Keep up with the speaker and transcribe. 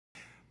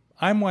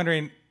I'm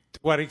wondering to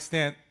what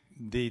extent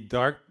the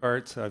dark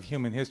parts of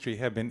human history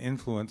have been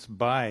influenced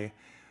by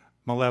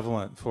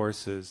malevolent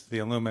forces, the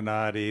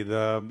Illuminati, et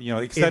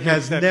cetera, It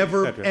has et cetera,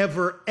 never, et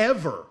cetera.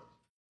 ever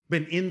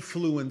been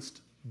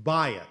influenced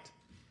by it.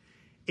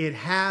 It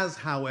has,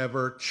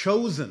 however,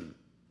 chosen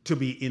to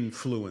be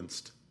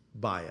influenced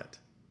by it.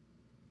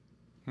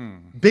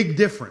 Big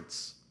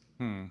difference.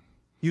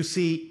 You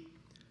see,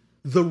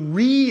 the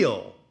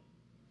real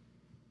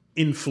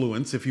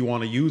influence, if you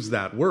want to use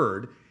that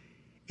word,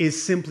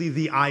 is simply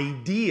the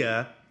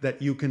idea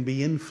that you can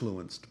be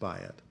influenced by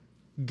it.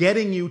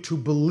 Getting you to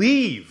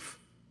believe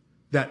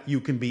that you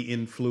can be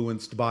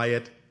influenced by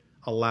it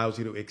allows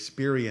you to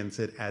experience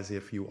it as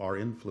if you are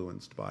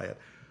influenced by it.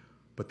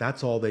 But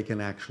that's all they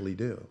can actually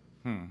do.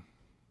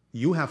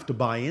 You have to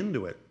buy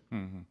into it.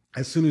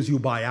 As soon as you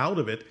buy out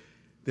of it,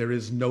 there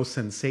is no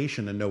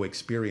sensation and no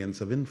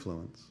experience of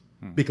influence.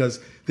 Because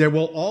there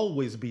will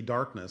always be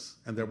darkness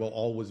and there will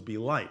always be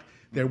light.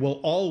 There will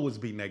always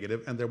be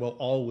negative and there will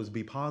always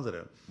be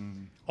positive.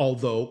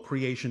 Although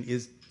creation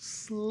is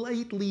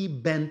slightly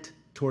bent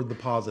toward the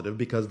positive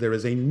because there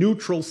is a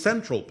neutral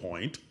central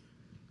point.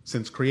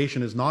 Since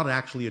creation is not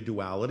actually a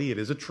duality, it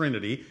is a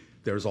trinity,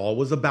 there's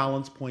always a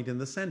balance point in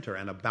the center.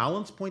 And a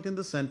balance point in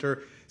the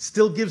center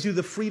still gives you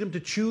the freedom to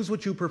choose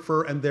what you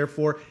prefer, and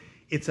therefore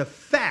its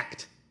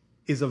effect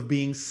is of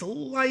being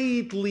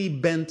slightly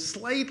bent,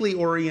 slightly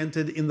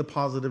oriented in the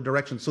positive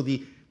direction. So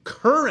the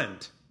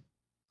current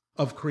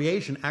of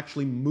creation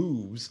actually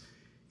moves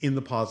in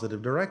the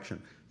positive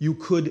direction. You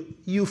could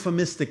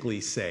euphemistically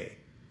say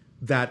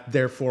that,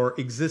 therefore,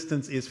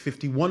 existence is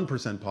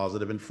 51%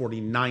 positive and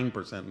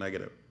 49%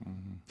 negative.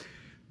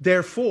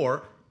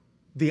 Therefore,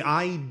 the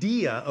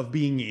idea of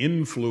being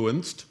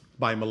influenced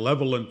by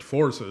malevolent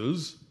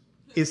forces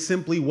is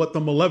simply what the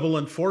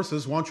malevolent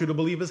forces want you to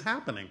believe is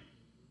happening.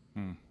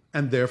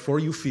 And therefore,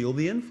 you feel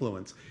the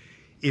influence.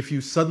 If you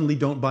suddenly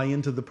don't buy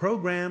into the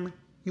program,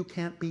 you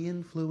can't be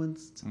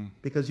influenced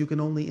because you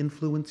can only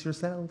influence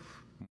yourself.